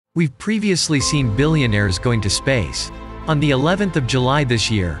We've previously seen billionaires going to space. On the 11th of July this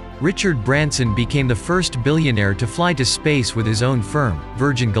year, Richard Branson became the first billionaire to fly to space with his own firm,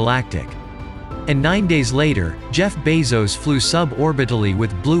 Virgin Galactic. And 9 days later, Jeff Bezos flew suborbitally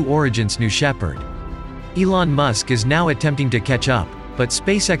with Blue Origin's New Shepard. Elon Musk is now attempting to catch up, but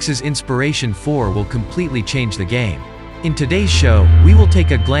SpaceX's Inspiration 4 will completely change the game. In today's show, we will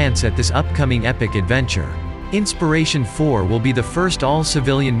take a glance at this upcoming epic adventure. Inspiration 4 will be the first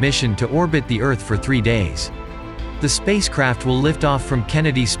all-civilian mission to orbit the Earth for 3 days. The spacecraft will lift off from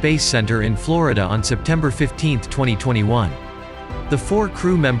Kennedy Space Center in Florida on September 15, 2021. The 4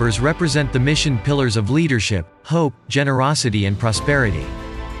 crew members represent the mission pillars of leadership, hope, generosity and prosperity.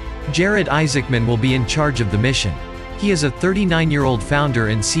 Jared Isaacman will be in charge of the mission. He is a 39-year-old founder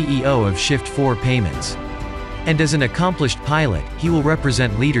and CEO of Shift4 Payments. And as an accomplished pilot, he will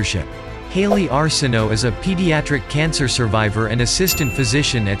represent leadership. Haley Arsenault is a pediatric cancer survivor and assistant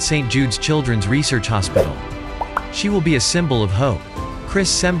physician at St. Jude's Children's Research Hospital. She will be a symbol of hope. Chris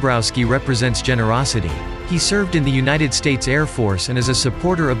Sembrowski represents generosity. He served in the United States Air Force and is a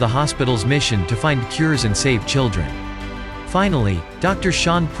supporter of the hospital's mission to find cures and save children. Finally, Dr.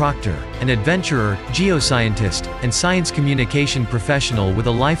 Sean Proctor, an adventurer, geoscientist, and science communication professional with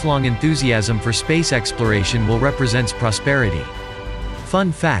a lifelong enthusiasm for space exploration, will represent prosperity.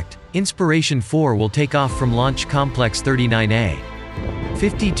 Fun fact: Inspiration 4 will take off from Launch Complex 39A.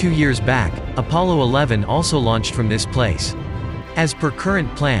 52 years back, Apollo 11 also launched from this place. As per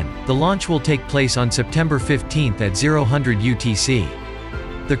current plan, the launch will take place on September 15 at 0000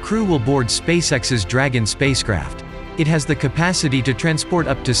 UTC. The crew will board SpaceX's Dragon spacecraft. It has the capacity to transport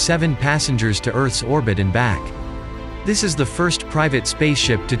up to 7 passengers to Earth's orbit and back. This is the first private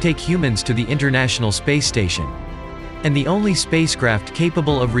spaceship to take humans to the International Space Station, and the only spacecraft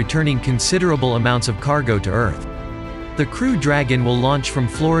capable of returning considerable amounts of cargo to Earth. The Crew Dragon will launch from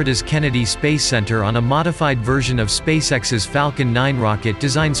Florida's Kennedy Space Center on a modified version of SpaceX's Falcon 9 rocket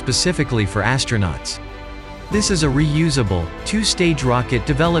designed specifically for astronauts. This is a reusable, 2-stage rocket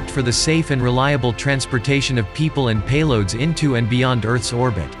developed for the safe and reliable transportation of people and payloads into and beyond Earth's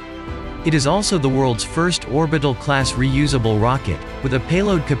orbit. It is also the world's first orbital-class reusable rocket, with a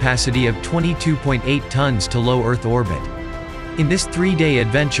payload capacity of 22.8 tons to low Earth orbit. In this 3-day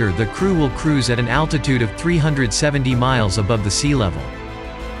adventure, the crew will cruise at an altitude of 370 miles above the sea level.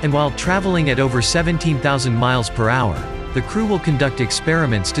 And while traveling at over 17,000 miles per hour, the crew will conduct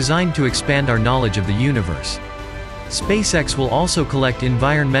experiments designed to expand our knowledge of the universe. SpaceX will also collect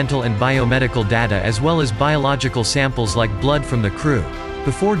environmental and biomedical data as well as biological samples like blood from the crew,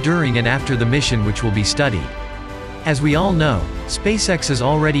 before, during and after the mission, which will be studied. As we all know, SpaceX is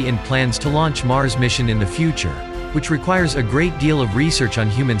already in plans to launch Mars mission in the future, which requires a great deal of research on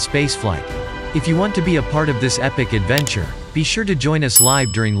human spaceflight. If you want to be a part of this epic adventure, be sure to join us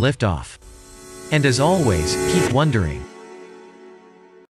live during liftoff. And as always, keep wondering.